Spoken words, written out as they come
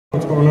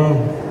What's going on?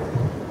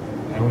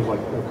 I was like,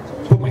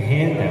 put my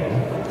hand down,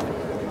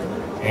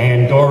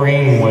 and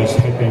Doreen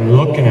had been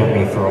looking at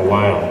me for a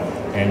while,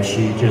 and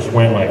she just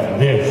went like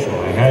this, so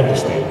I had to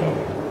stand up.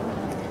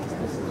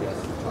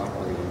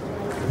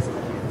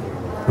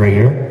 Right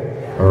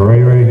here? Or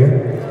right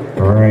here?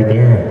 Or right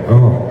there?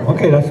 Oh,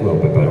 okay, that's a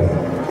little bit better.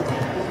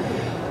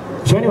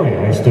 So anyway,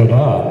 I stood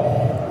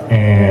up,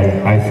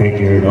 and I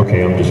figured,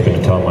 okay, I'm just going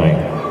to tell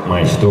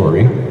my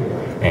story,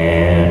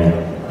 and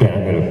then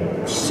I'm going to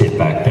sit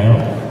back down.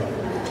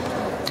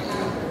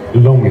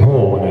 Lo and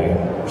behold, when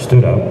I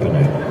stood up and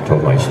I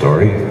told my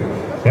story,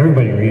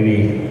 everybody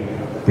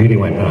really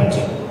went nuts.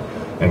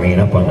 I mean,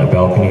 up on the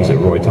balconies at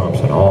Roy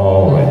Thompson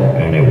Hall,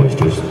 and it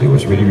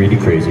was really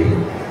crazy.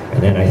 And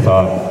then I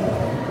thought,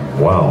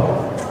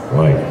 wow,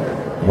 like,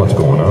 what's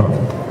going on?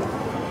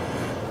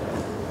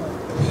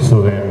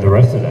 So then the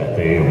rest of that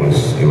day,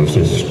 it was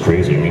just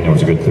crazy. I mean, there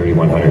was a good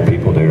 3,100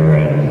 people there,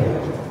 and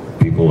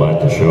people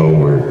at the show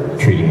were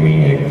treating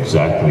me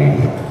exactly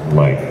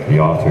like the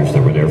authors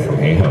that were there from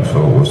Hay House.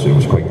 So it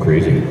was quite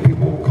crazy.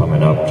 People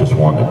coming up just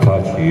wanting to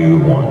touch you,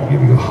 wanting to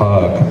give you a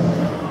hug,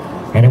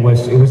 and it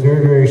was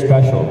very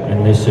special.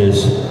 And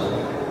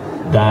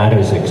that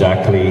is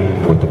exactly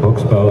what the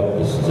book's about.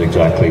 This is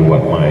exactly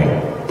what my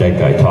Dead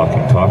Guy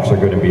Talking Talks are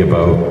going to be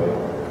about.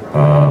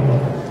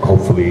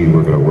 Hopefully,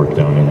 we're going to work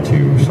down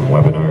into some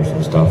webinars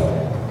and stuff.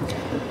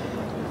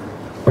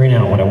 Right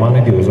now, what I want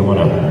to do is I want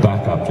to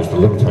back up just a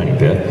little tiny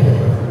bit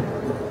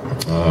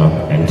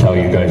and tell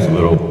you guys a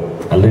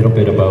little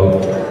bit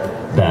about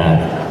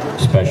that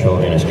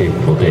special,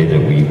 inescapable day that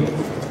we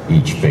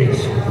each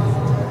face.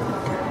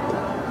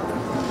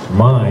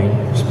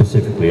 Mine,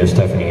 specifically, as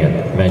Stephanie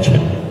had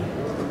mentioned,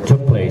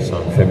 took place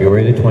on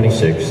February the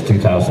 26th,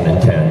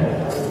 2010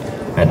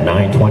 at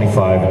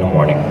 9:25 in the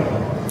morning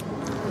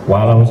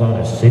while I was on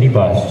a city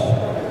bus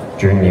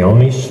during the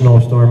only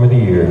snowstorm of the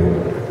year.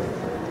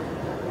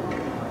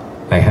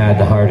 I had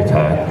the heart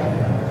attack,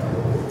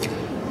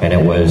 and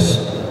it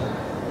was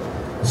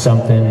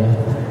something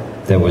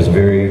that was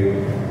very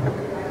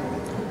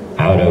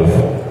out of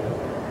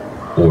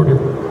order.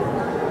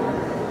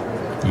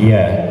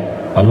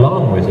 Yet,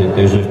 along with it,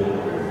 there's a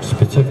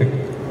specific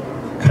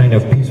kind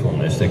of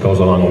peacefulness that goes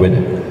along with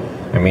it.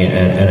 I mean,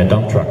 and a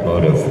dump truck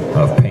load of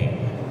pain,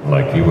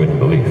 like you wouldn't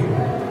believe.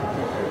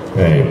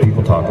 Hey,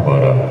 people talk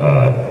about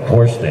a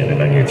horse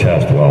standing on your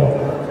chest. Well,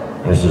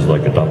 this is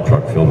like a dump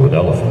truck filled with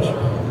elephants.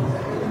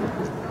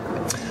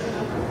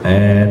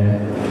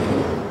 And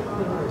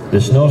the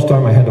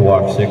snowstorm, I had to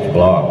walk 6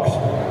 blocks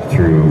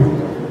through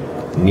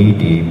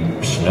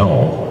knee-deep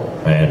snow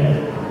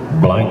and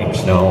blinding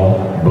snow,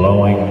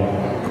 blowing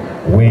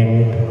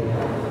wind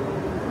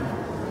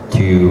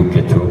to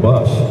get to a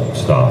bus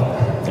stop.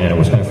 And it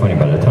was kind of funny,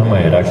 by the time I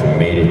had actually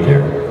made it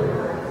there,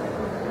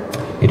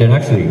 it had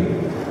actually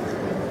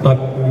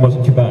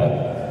wasn't too bad.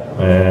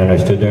 And I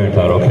stood there and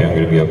thought, okay, I'm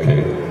going to be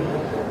okay.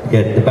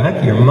 Yet the back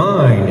of your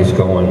mind is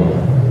going,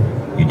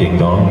 you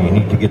ding-dong, you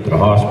need to get to the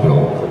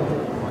hospital.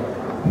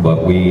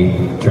 But we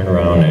turn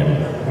around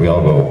and we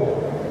all go,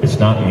 it's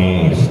not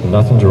me,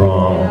 nothing's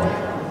wrong,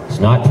 it's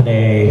not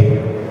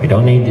today, I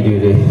don't need to do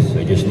this,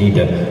 I just need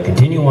to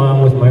continue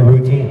on with my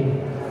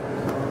routine.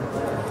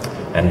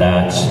 And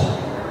that's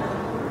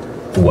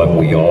what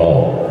we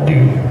all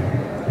do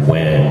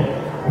when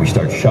we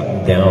start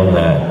shutting down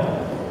that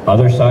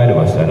other side of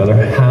us, that other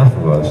half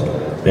of us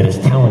that is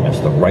telling us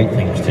the right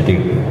things to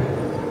do.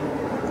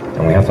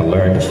 And we have to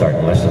learn to start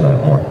and listen to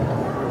that more.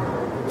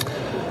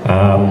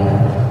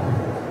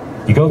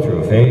 You go through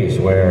a phase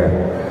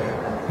where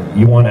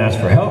you want to ask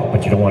for help,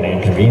 but you don't want to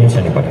inconvenience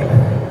anybody.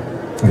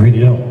 You really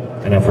don't.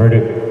 And I've heard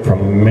it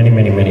from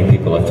many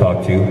people I've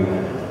talked to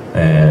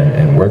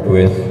and worked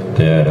with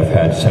that have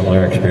had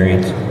similar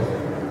experience.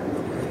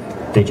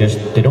 They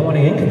don't want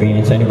to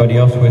inconvenience anybody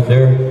else with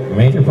their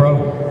major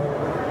problem.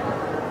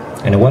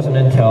 And it wasn't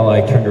until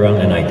I turned around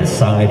and I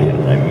decided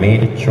and I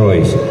made a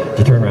choice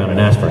to turn around and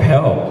ask for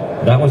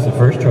help. That was the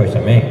first choice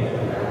I made.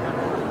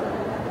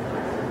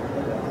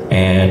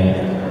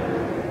 And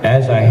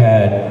as I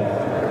had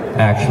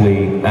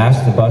actually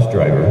asked the bus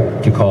driver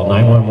to call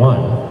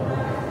 911,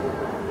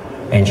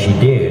 and she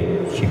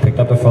did, she picked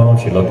up the phone,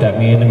 she looked at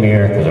me in the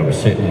mirror because I was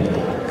sitting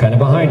kind of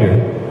behind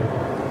her.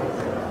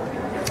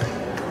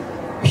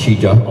 She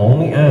just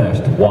only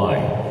asked, why?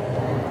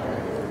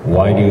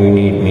 Why do you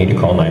need me to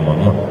call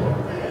 911?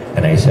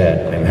 And I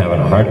said, I'm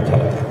having a heart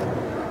attack.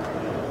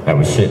 I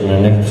was sitting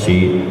in the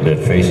seat that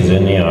faces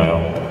in the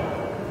aisle,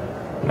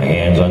 my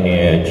hands on the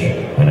edge,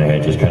 and I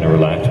had just kind of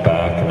relaxed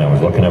back, and I was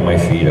looking at my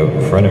feet out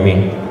in front of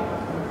me,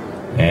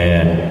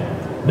 and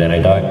then I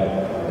died.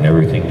 And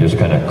everything just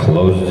kind of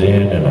closes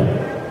in, and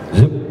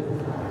zip.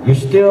 You're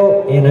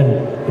still in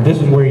this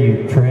is where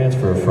you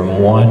transfer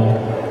from one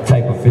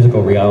type of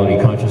physical reality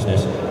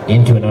consciousness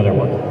into another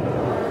one.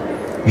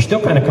 You're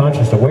still kind of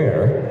conscious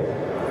aware,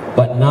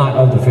 but not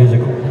of the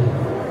physical.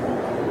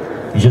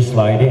 You just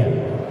slide in.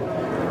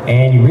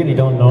 And you really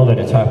don't know that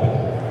it's happening,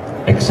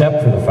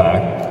 except for the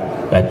fact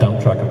that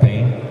dump truck of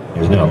pain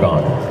is now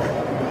gone.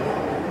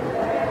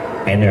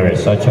 And there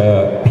is such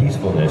a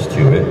peacefulness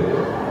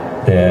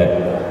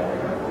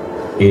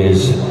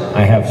is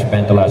I have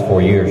spent the last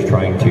 4 years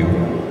trying to,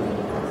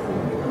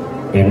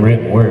 in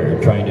written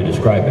word, trying to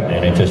describe it,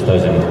 and it just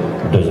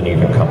doesn't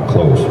even come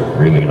close,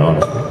 really and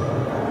honestly.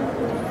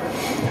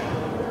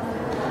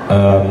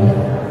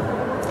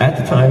 At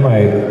the time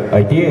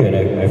I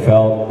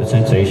felt a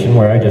sensation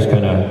where I just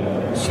kind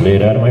of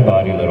slid out of my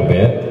body a little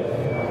bit,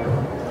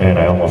 and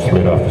I almost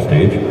slid off the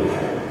stage.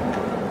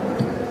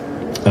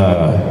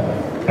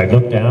 I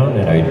looked down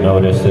and I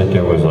noticed that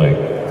there was like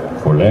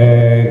 4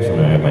 legs, and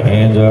I had my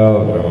hands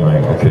out, and I'm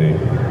like, okay,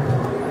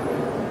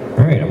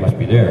 all right, I must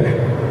be there.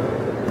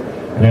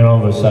 And then all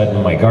of a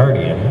sudden, my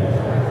guardian,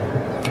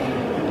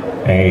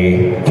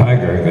 a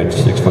tiger, a good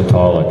 6 foot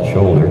tall at the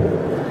shoulder,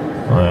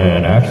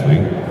 and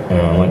actually,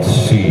 let's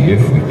see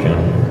if we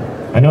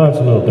can. I know it's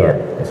a little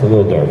dark. It's a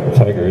little dark. The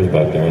tiger is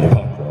back there in the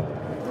back row.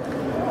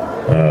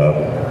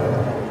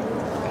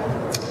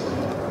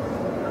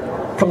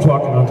 Comes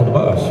walking onto the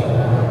bus.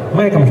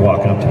 Man comes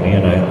walking up to me,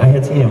 and I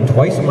had seen him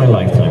twice in my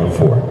lifetime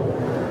before.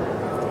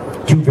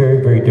 2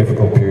 very, very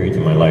difficult periods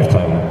in my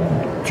lifetime,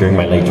 during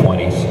my late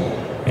 20s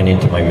and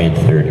into my mid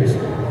 30s.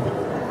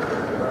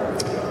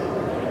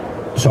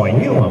 So I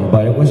knew him,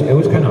 but it was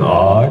kind of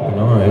odd, you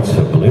know. It's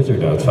a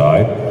blizzard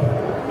outside,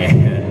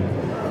 and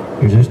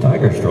here's this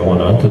tiger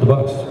strolling onto the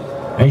bus,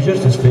 and he's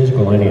just as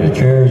physical any of the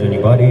chairs,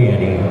 anybody,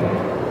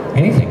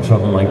 anything. So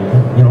I'm like,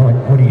 you know, like,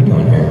 what are you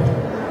doing here?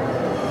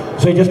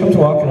 So he just comes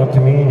walking up to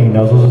me, and he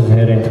nuzzles his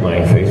head into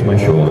my face, my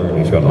shoulder, and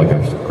he's got like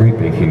a great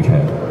big huge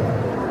head.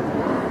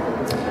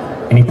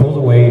 And he pulls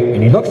away,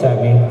 and he looks at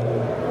me,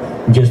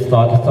 and just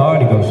thought to thought,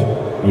 he goes,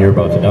 "You're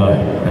about to die."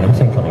 And I'm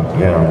thinking, like,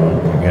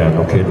 yeah,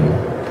 no kidding.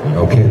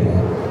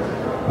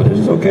 But this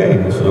is okay,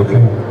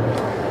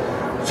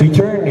 So he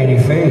turned and he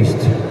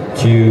faced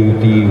to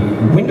the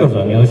windows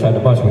on the other side of the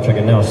bus, which I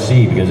can now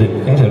see because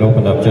things had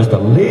opened up just a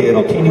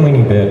little teeny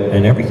weeny bit,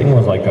 and everything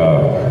was like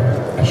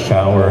a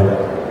shower.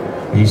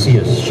 You see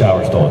a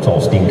shower stall, it's all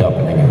steamed up,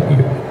 and then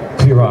you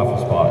clear off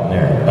a spot in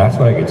there. That's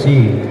what I could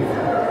see.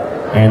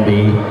 And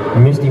the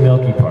misty,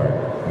 milky part,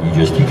 you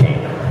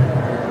can't.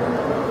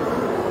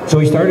 So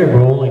he started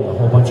rolling a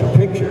whole bunch of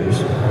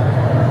pictures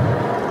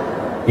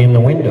in the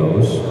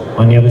windows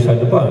on the other side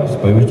of the bus,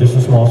 but it was just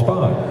a small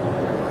spot.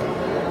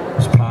 It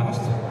was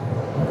past,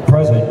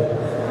 present,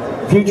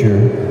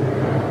 future,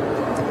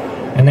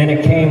 and then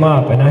it came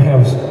up, and I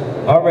was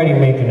already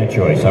making a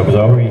choice. I was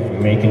already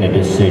making a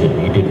decision.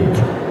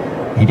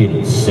 He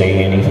didn't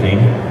say anything.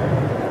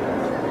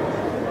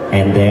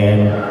 And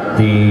then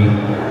the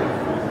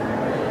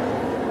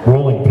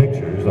rolling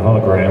pictures, the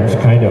holograms,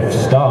 kind of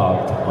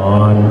stopped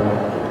on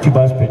 2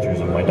 bus pictures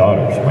of my 2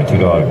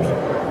 daughters.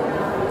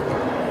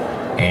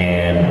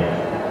 And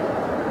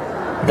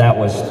that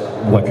was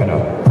what kind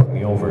of put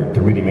me over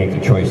to really make the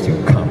choice to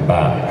come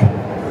back.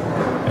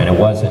 And it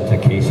wasn't a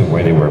case of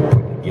where they were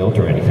putting guilt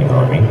or anything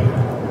on me,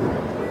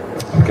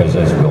 because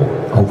as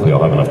hopefully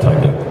I'll have enough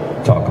time to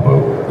talk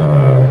about,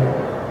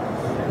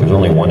 there's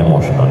only one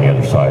emotion on the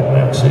other side, and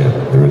that's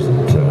it. There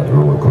isn't the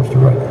roller coaster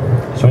ride.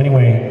 So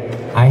anyway,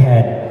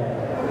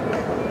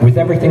 with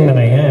everything that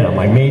I am,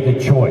 I made the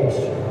choice.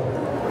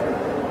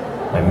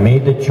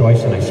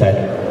 And I said,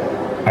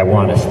 I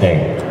want to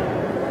stay.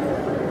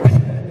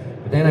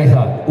 But then I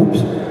thought,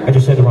 oops, I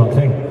just said the wrong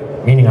thing,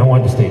 meaning I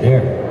wanted to stay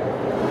there.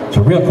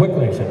 So real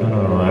quickly I said, no,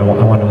 I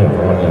want to live.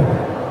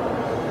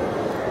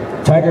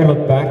 Tiger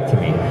looked back to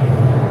me,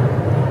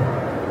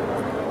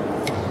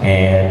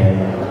 and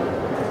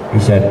he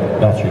said,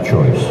 "That's your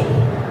choice."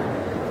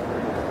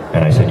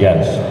 And I said,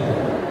 "Yes."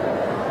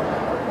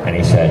 And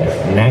he said,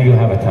 "Now you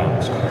have a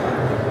task."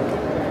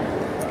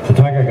 So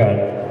Tiger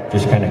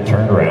just kind of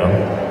turned around,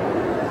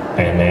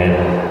 and then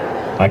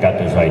I got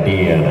this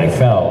idea, and I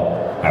felt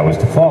I was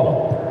to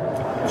follow.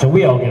 So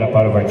we all get up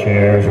out of our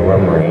chairs or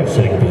wherever we're in a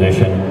sitting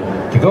position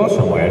to go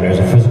somewhere, and there's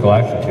a physical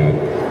action to it.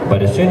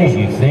 But as soon as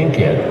you think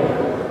it,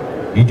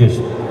 you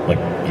just,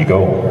 you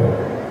go.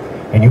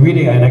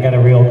 And I got a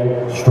real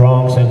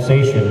strong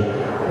sensation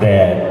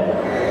that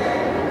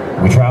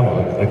we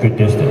traveled a good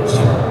distance.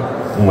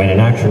 When in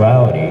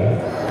actuality,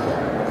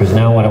 because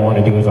now what I want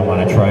to do is I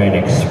want to try and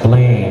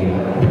explain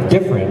the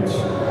difference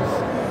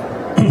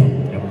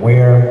and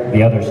where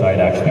the other side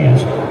actually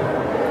is.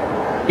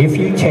 If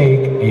you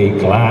take a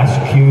glass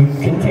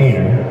cube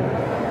container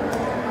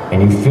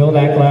and you fill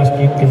that glass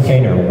cube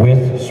container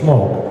with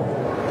smoke,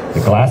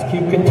 the glass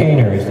cube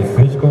container is the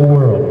physical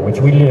world in which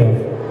we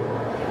live,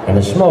 and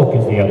the smoke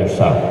is the other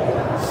side.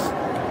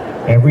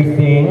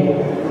 Everything,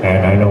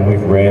 and I know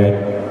we've read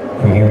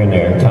from here and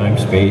there, time,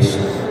 space,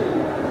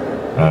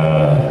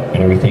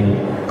 and everything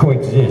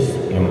coexists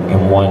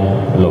in one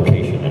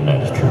location, and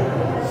that is true.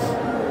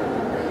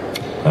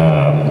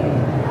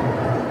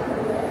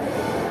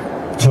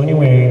 So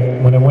anyway,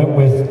 when I went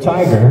with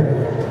Tiger,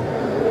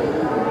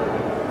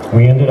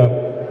 we ended up,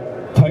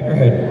 Tiger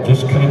had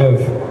just kind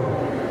of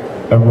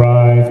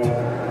arrived,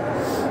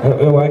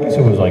 well, I guess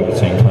it was like the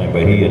same time,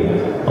 but he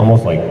had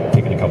almost like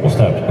taken a couple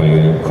steps, but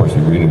of course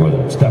he really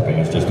wasn't stepping,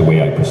 it's just the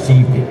way I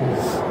perceived it.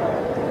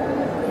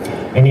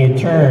 And he had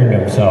turned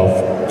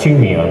himself to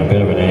me on a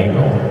bit of an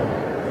angle,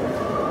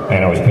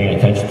 and I was paying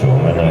attention to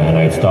him, and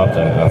I had stopped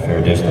a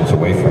fair distance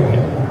away from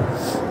him.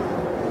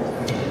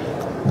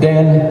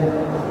 Then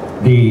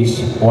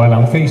while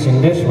I'm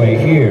facing this way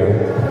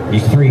here,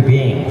 these three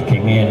beings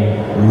came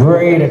in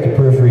right at the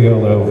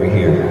peripheral over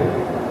here.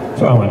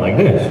 So I went like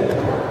this.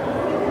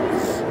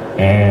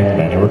 And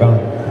then they were gone.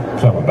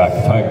 So I went back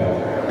to Tiger.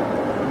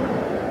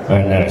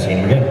 And then I seen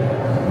him again.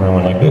 And I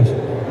went like this.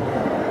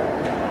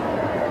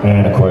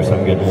 And of course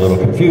I'm getting a little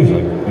confused.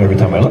 Like every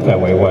time I look that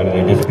way, why did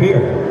they disappear?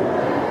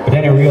 But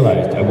then I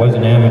realized I was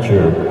an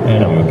amateur,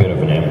 and I'm a bit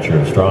of an amateur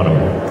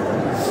astronomer.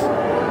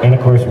 And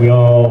of course we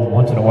all,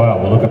 once in a while,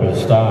 will look up at the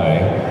sky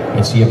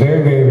and see a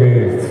very, very,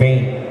 very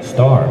faint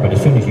star. But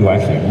as soon as you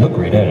actually look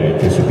right at it,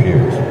 it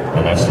disappears.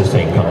 And that's the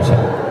same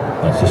concept.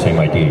 That's the same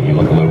idea. You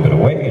look a little bit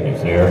away and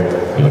it's there.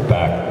 You look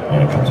back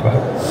and it comes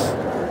back.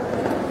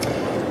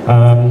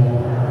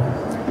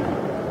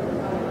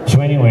 So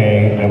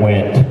anyway, I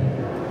went.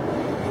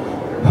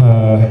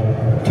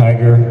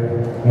 Tiger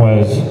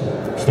was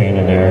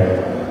standing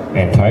there,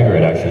 and Tiger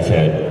had actually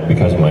said,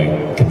 because of my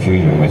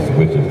confusion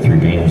with the three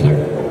beings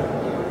there,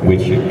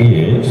 which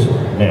is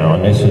now,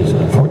 and this is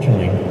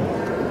unfortunately,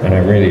 and I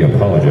really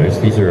apologize,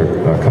 these are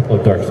a couple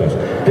of dark stars.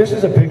 This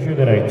is a picture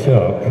that I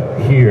took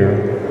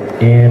here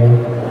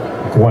in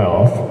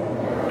Guelph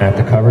at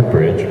the covered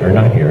bridge, or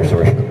not here,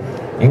 sorry,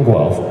 in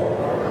Guelph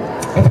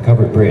at the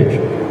covered bridge.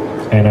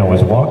 And I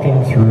was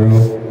walking through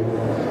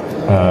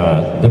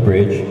the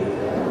bridge,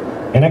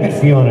 and I could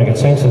feel and I could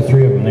sense the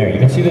three of them there. You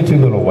can see the two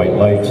little white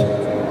lights,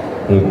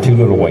 the two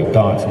little white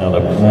dots. Now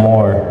the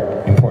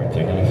more important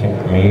thing, and I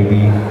think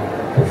maybe,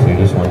 hopefully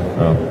this one,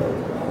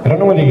 I don't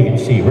know whether you can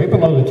see, right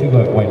below the two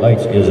white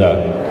lights is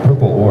a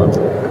purple orb.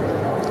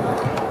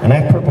 And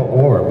that purple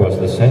orb was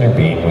the center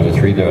being with the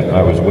three that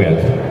I was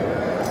with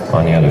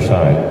on the other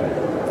side.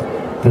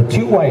 The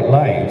two white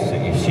lights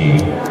that you see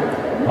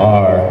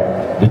are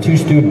the two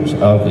students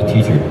of the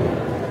teacher.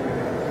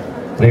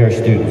 They are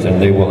students,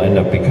 and they will end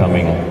up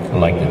becoming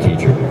like the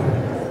teacher,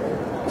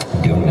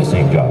 doing the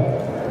same job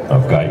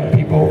of guiding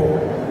people,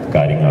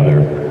 guiding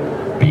other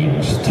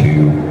beings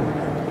to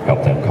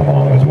help them come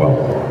along as well.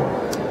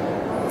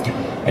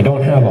 I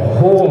don't have a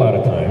whole lot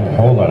of time.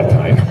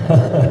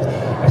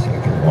 I see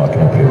people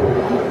walking up here.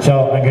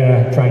 So I'm going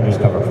to try and just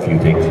cover a few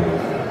things.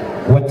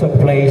 What took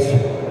place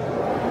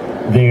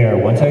there,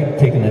 once I'd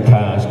taken the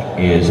task,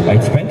 is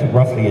I'd spent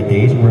roughly a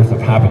day's worth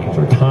of happenings,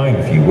 or time,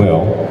 if you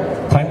will.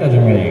 Time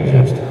doesn't really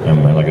exist,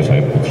 and like I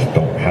said, I just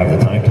don't have the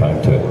time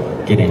to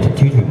get into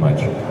too much.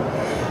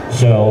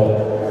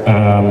 So,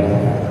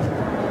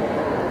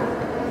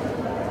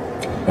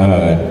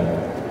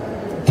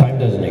 time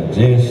doesn't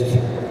exist,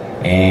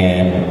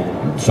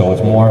 and so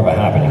it's more of a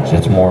happenings.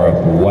 It's more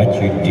of what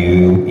you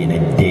do in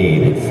a day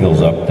that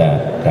fills up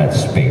that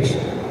space.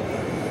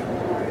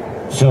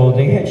 So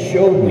they had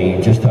showed me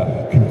just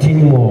a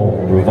continual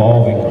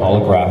revolving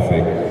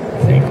holographic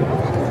thing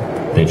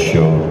that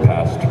showed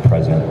past,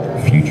 present,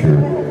 future,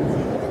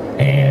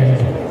 and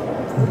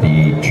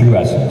the true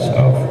essence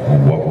of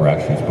what we're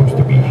actually supposed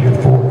to be here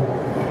for.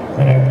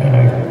 And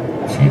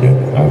I see that.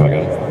 Have I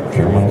got a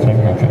pheromone thing?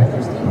 Okay.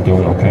 I'm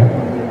doing okay.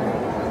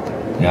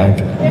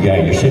 Yeah,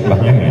 you're sitting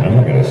behind me, and I'm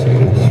not going to say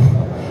this.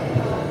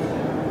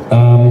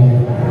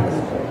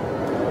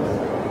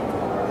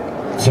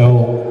 So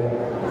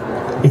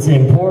it's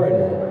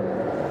important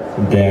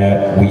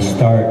that we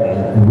start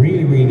and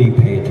really, really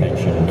pay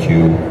attention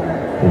to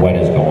what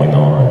is going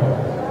on.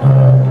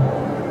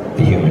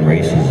 The human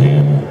race is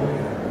in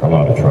a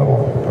lot of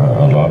trouble,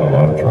 a lot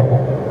of trouble.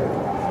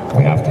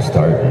 We have to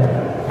start and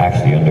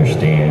actually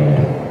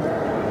understand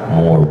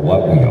more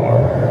what we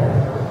are.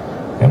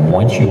 And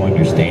once you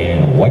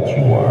understand what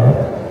you are,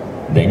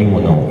 then you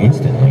will know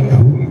instantly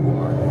who you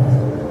are.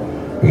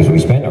 Because we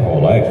spend our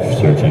whole life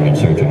searching and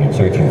searching and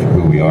searching for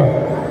who we are,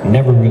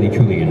 never really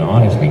truly and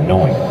honestly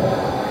knowing.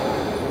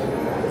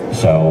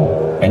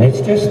 So, and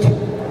it's just,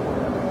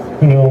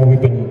 you know,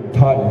 we've been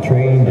taught and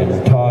trained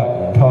and taught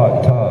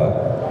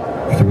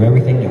through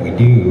everything that we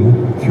do,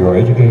 through our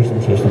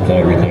education systems and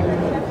everything,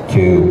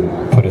 to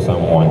put us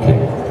on one thing.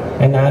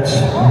 And that's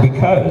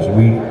because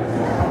we're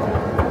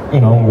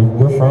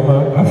from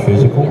a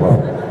physical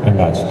world, and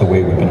that's the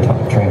way we've been taught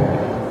and trained.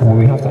 What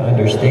we have to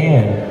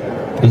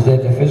understand is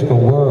that the physical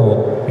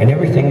world and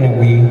everything that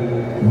we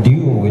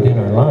do within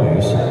our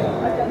lives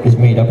is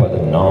made up of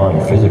the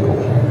non-physical.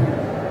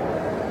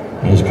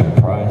 It is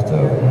comprised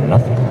of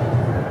nothing.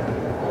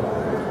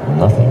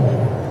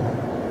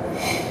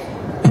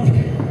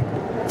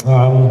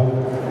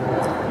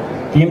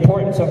 The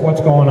importance of what's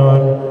going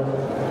on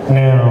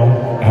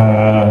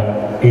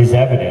now is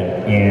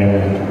evident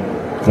in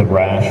the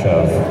rash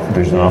of,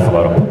 there's an awful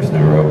lot of books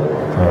they wrote.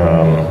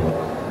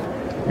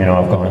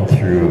 I've gone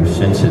through,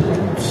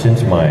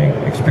 since my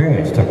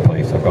experience took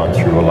place, I've gone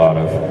through a lot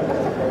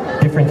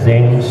of different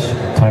things,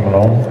 time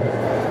alone,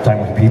 time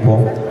with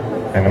people,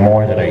 and the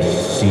more that I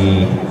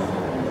see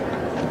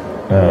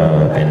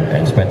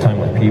and spend time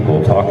with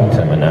people, talking to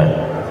them and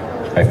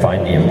that, I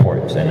find the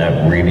importance, and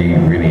that really,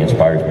 really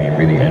inspires me and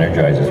really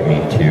energizes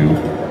me to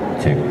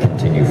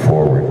continue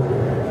forward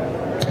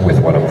with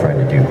what I'm trying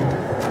to do,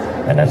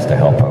 and that's to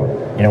help out.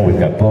 You know, we've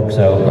got books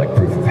out like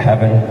Proof of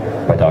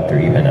Heaven by Dr.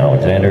 Eben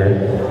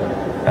Alexander.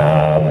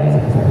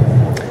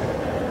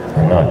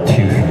 I'm not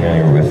too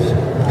familiar with.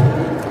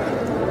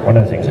 One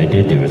of the things I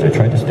did do is I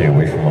tried to stay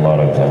away from a lot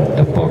of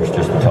the books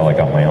just until I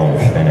got my own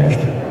finished.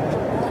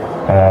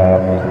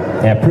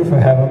 Yeah, Proof of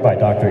Heaven by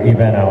Dr.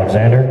 Eben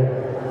Alexander.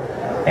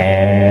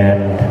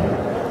 And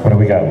what do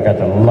we got? We got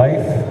The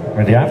Life,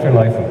 or The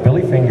Afterlife of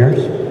Billy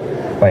Fingers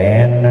by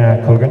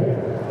Anne Cogan.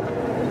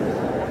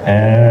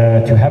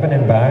 To Heaven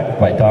and Back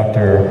by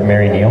Dr.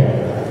 Mary Neal.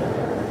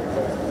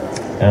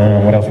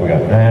 What else we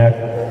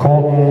got?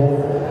 Colton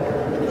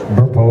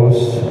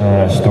Burpo's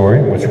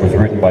story, which was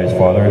written by his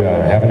father,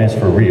 Heaven is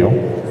for Real.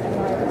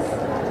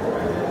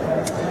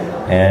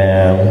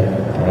 And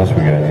what else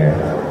we got here?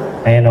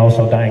 And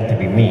also Dying to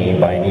Be Me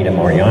by Anita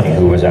Moriani,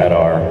 who was at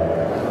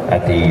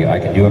the I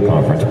Can Do It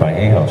conference by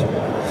Hay House.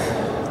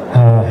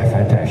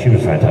 She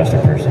was a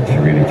fantastic person. She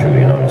really,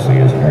 truly, and honestly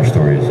is. And her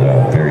story is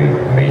very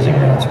amazing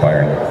and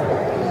inspiring.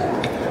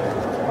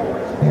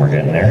 And we're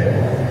getting there.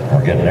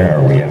 We're getting there.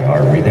 Are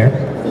we there?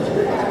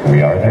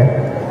 We are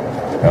there?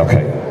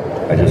 Okay.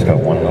 I just got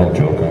one little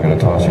joke I'm going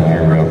to toss in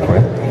here real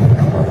quick.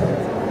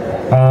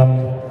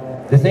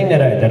 The thing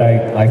that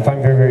I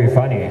find very, very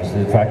funny is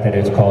the fact that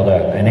it's called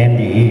an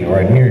NDE, or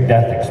a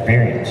near-death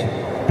experience,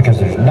 because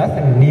there's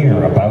nothing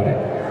near about it.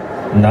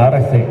 Not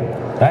a thing.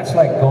 That's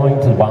like going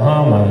to the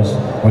Bahamas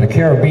or the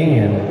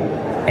Caribbean,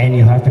 and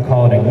you have to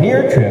call it a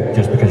near trip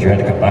just because you had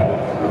to come back.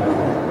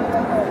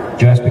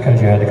 Just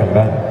because you had to come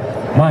back.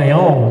 My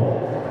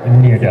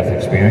own near-death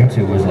experience,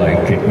 it was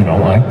like, you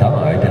know, I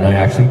died, and I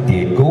actually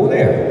did go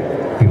there.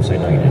 People say,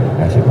 no, you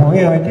didn't. I said, well,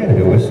 yeah, I did.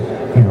 It was,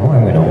 you know,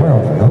 I went over. I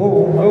was like,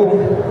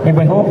 oh,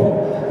 anybody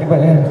home?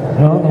 Anybody?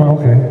 No,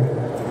 okay.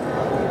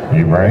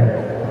 You right?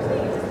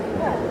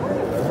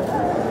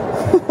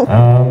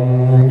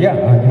 Yeah,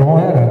 you know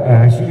what?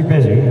 I see you're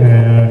busy,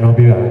 and I'll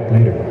be back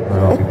later.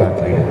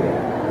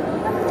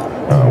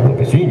 We'll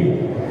be seeing you.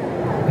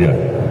 Yeah.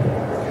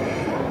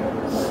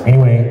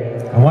 Anyway,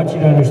 I want you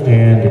to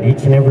understand that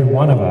each and every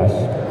one of us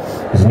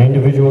is an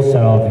individual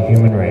cell of the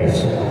human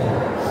race.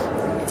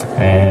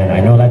 And I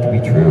know that to be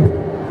true,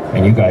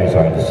 and you guys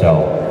are the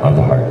cell of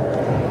the heart.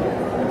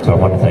 So I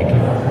want to thank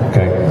you,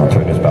 okay? I'll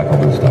turn this back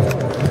over to Steph.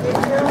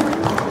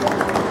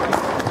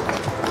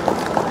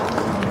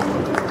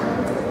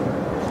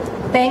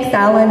 Thanks,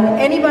 Alan.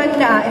 Anyone,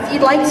 if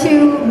you'd like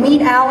to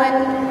meet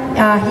Alan,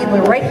 he's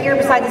right here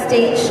beside the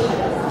stage.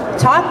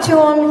 Talk to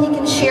him. He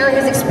can share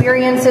his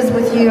experiences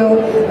with you.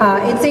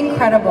 It's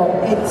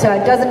incredible. It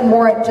doesn't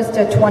warrant just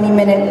a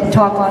 20-minute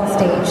talk on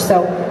stage.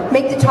 So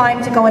make the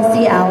time to go and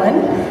see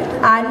Alan.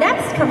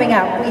 Next coming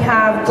up, we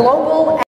have Global